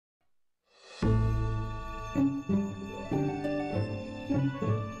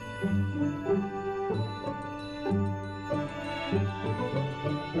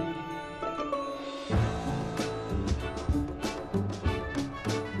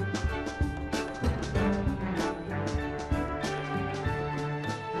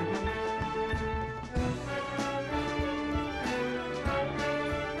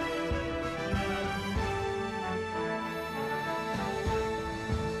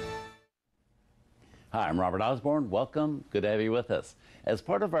Hi, I'm Robert Osborne. Welcome. Good to have you with us. As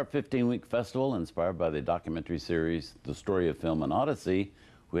part of our 15-week festival inspired by the documentary series The Story of Film and Odyssey,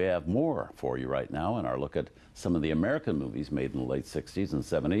 we have more for you right now in our look at some of the American movies made in the late 60s and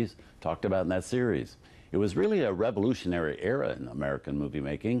 70s, talked about in that series. It was really a revolutionary era in American movie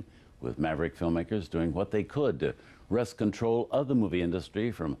making, with maverick filmmakers doing what they could to wrest control of the movie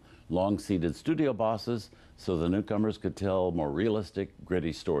industry from long-seated studio bosses so the newcomers could tell more realistic,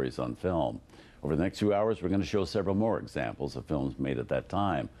 gritty stories on film. Over the next few hours, we're going to show several more examples of films made at that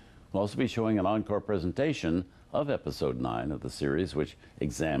time. We'll also be showing an encore presentation of episode 9 of the series, which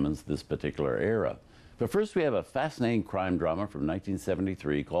examines this particular era. But first, we have a fascinating crime drama from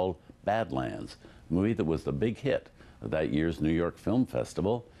 1973 called Badlands, a movie that was the big hit of that year's New York Film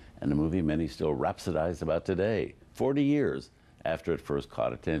Festival, and a movie many still rhapsodize about today, 40 years after it first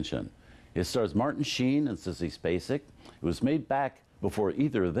caught attention. It stars Martin Sheen and Sissy Spacek. It was made back before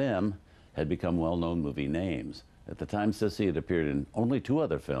either of them had become well-known movie names. At the time, Sissy had appeared in only 2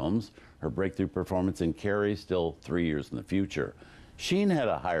 other films, her breakthrough performance in Carrie still 3 years in the future. Sheen had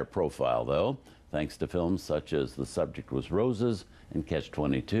a higher profile, though, thanks to films such as The Subject Was Roses and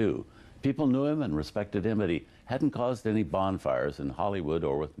Catch-22. People knew him and respected him, but he hadn't caused any bonfires in Hollywood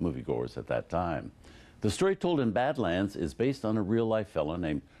or with moviegoers at that time. The story told in Badlands is based on a real-life fellow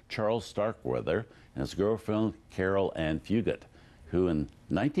named Charles Starkweather and his girlfriend Carol Ann Fugate, who in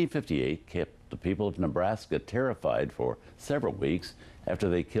 1958 kept the people of Nebraska terrified for several weeks after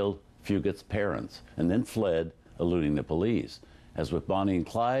they killed Fugate's parents and then fled, eluding the police. As with Bonnie and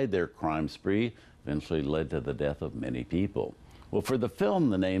Clyde, their crime spree eventually led to the death of many people. Well, for the film,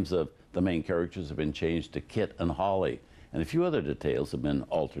 the names of the main characters have been changed to Kit and Holly, and a few other details have been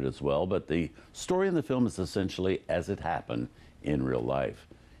altered as well, but the story in the film is essentially as it happened in real life.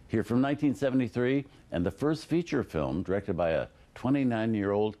 Here from 1973, and the first feature film directed by a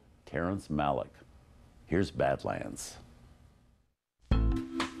 29-year-old Terrence Malick. Here's Badlands.